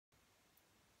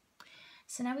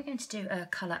So now we're going to do a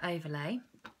colour overlay.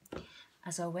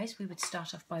 As always, we would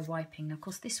start off by wiping. Now, of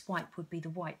course, this wipe would be the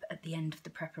wipe at the end of the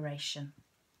preparation.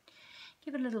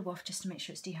 Give it a little waft just to make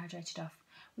sure it's dehydrated off.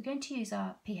 We're going to use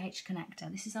our pH connector.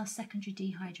 This is our secondary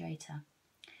dehydrator.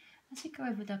 As we go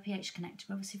over with our pH connector,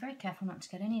 we're obviously very careful not to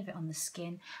get any of it on the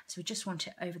skin, so we just want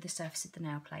it over the surface of the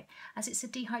nail plate. As it's a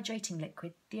dehydrating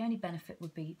liquid, the only benefit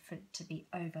would be for it to be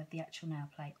over the actual nail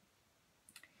plate.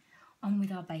 On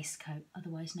with our base coat,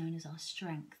 otherwise known as our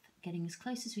strength, getting as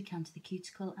close as we can to the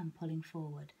cuticle and pulling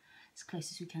forward. As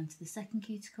close as we can to the second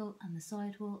cuticle and the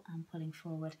side wall and pulling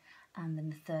forward, and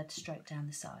then the third stroke down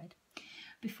the side.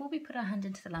 Before we put our hand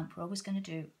into the lamp, we're always going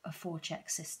to do a 4-check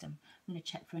system. I'm going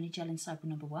to check for any gel inside wall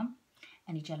number 1,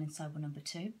 any gel inside wall number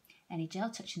 2, any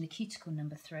gel touching the cuticle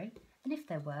number 3, and if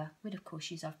there were, we'd of course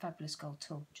use our fabulous gold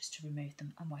tool just to remove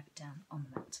them and wipe it down on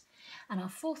the mat. And our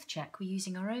 4th check, we're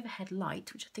using our overhead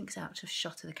light, which I think is out of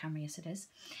shot of the camera, yes it is,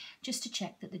 just to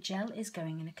check that the gel is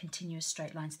going in a continuous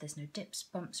straight line, so there's no dips,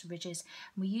 bumps, ridges.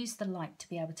 And we use the light to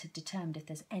be able to determine if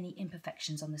there's any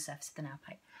imperfections on the surface of the nail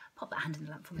plate. Pop that hand in the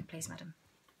lamp for me, please, madam.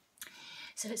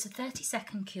 So it's a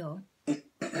 30-second cure,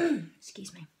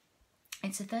 excuse me.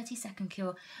 It's a 30-second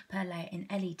cure per layer in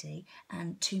LED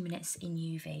and 2 minutes in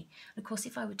UV. Of course,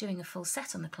 if I were doing a full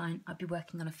set on the client, I'd be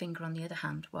working on a finger on the other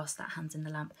hand whilst that hand's in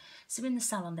the lamp. So in the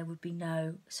salon, there would be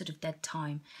no sort of dead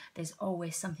time. There's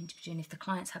always something to be doing. If the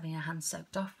client's having her hand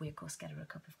soaked off, we of course get her a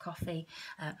cup of coffee.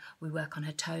 We work on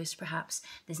her toes perhaps.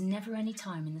 There's never any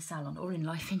time in the salon or in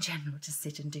life in general to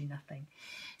sit and do nothing.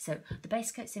 So the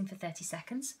base coat's in for 30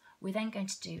 seconds. We're then going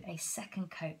to do a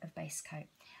second coat of base coat.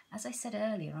 As I said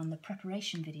earlier on the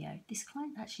preparation video, this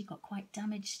client actually got quite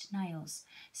damaged nails.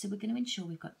 So we're going to ensure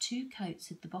we've got 2 coats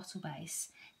of the bottle base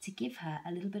to give her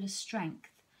a little bit of strength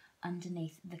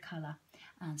underneath the colour.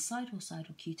 And side wall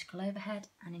cuticle overhead,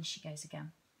 and in she goes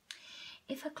again.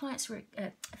 If the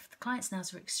client's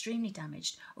nails were extremely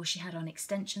damaged, or she had on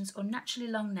extensions or naturally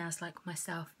long nails like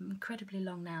myself, incredibly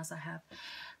long nails I have,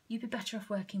 you'd be better off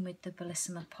working with the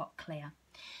Bellissima Pot Clear.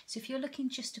 So if you're looking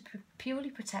just to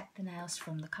purely protect the nails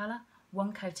from the colour,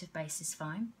 1 coat of base is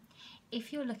fine.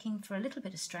 If you're looking for a little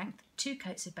bit of strength, 2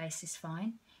 coats of base is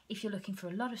fine. If you're looking for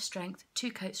a lot of strength,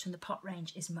 2 coats from the pot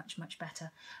range is much, much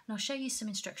better. And I'll show you some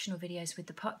instructional videos with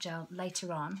the pot gel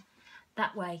later on.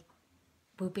 That way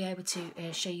we'll be able to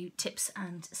show you tips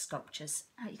and sculptures.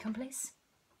 Out you come, please.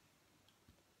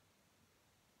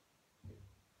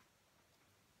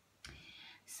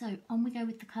 So on we go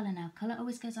with the colour now. Colour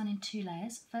always goes on in 2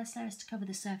 layers. First layer is to cover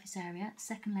the surface area,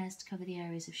 second layer is to cover the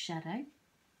areas of shadow.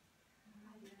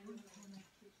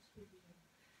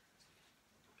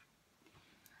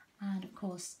 And of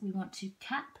course we want to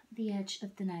cap the edge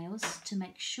of the nails to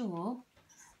make sure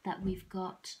that we've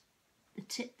got the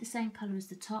tip the same colour as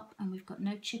the top and we've got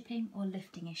no chipping or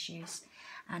lifting issues.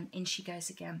 And in she goes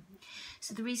again.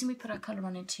 So the reason we put our colour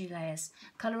on in 2 layers,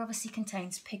 colour obviously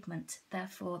contains pigment,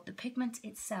 therefore the pigment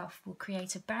itself will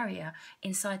create a barrier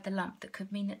inside the lump that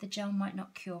could mean that the gel might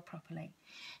not cure properly.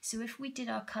 So if we did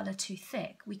our colour too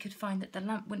thick, we could find that the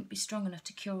lump wouldn't be strong enough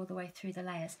to cure all the way through the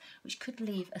layers, which could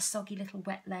leave a soggy little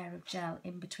wet layer of gel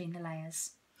in between the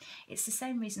layers. It's the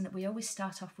same reason that we always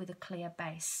start off with a clear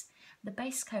base. The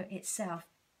base coat itself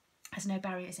has no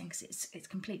barriers in because it's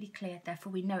completely clear,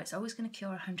 therefore we know it's always going to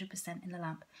cure 100% in the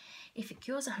lamp. If it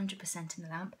cures 100% in the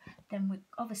lamp, then we're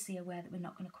obviously aware that we're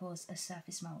not going to cause a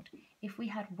surface mould. If we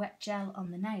had wet gel on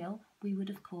the nail, we would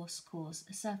of course cause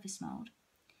a surface mould.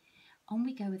 On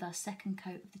we go with our second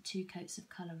coat of the 2 coats of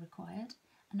colour required,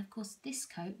 and of course this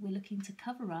coat we're looking to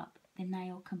cover up the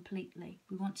nail completely.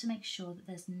 We want to make sure that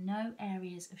there's no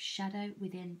areas of shadow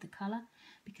within the colour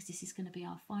because this is going to be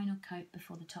our final coat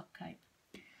before the top coat.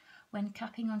 When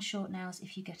capping on short nails,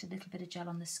 if you get a little bit of gel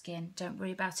on the skin, don't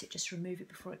worry about it, just remove it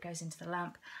before it goes into the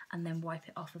lamp and then wipe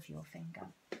it off of your finger.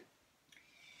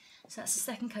 So that's the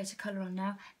second coat of colour on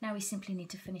now. Now we simply need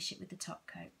to finish it with the top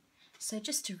coat. So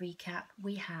just to recap,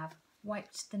 we have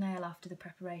wiped the nail after the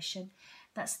preparation.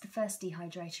 That's the first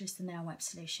dehydrator, is the nail wipe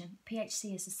solution.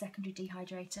 PHC is the secondary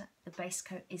dehydrator. The base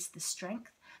coat is the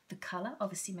strength. The colour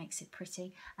obviously makes it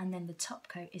pretty, and then the top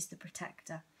coat is the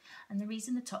protector. And the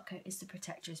reason the top coat is the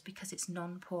protector is because it's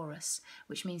non-porous,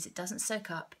 which means it doesn't soak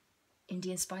up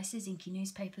Indian spices, inky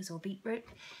newspapers or beetroot,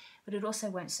 but it also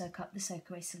won't soak up the soak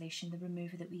away solution, the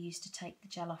remover that we use to take the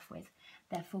gel off with.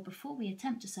 Therefore, before we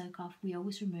attempt to soak off, we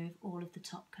always remove all of the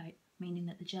top coat, meaning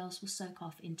that the gels will soak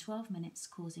off in 12 minutes,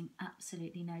 causing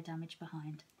absolutely no damage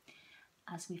behind.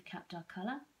 As we've capped our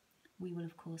colour, we will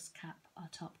of course cap our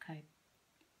top coat.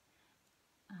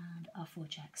 And our 4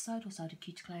 checks, side or sided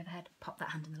cuticle overhead, pop that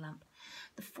hand in the lamp.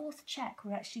 The 4th check,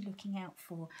 we're actually looking out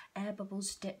for air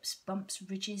bubbles, dips, bumps,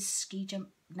 ridges, ski jump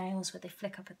nails where they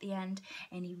flick up at the end,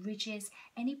 any ridges,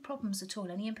 any problems at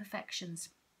all, any imperfections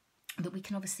that we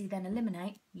can obviously then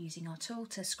eliminate using our tool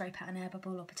to scrape out an air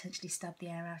bubble or potentially stab the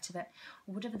air out of it,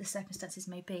 or whatever the circumstances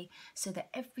may be, so that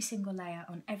every single layer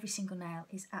on every single nail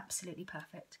is absolutely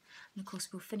perfect. And of course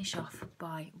we'll finish off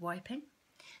by wiping.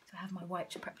 So I have my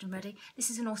wipes prepped and ready. This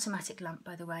is an automatic lamp,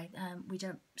 by the way. We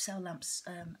don't sell lamps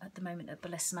at the moment at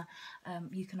Bellissima.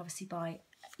 You can obviously buy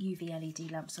UV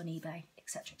LED lamps on eBay,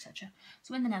 etc, etc.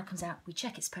 So when the nail comes out, we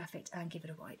check it's perfect and give it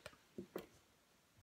a wipe.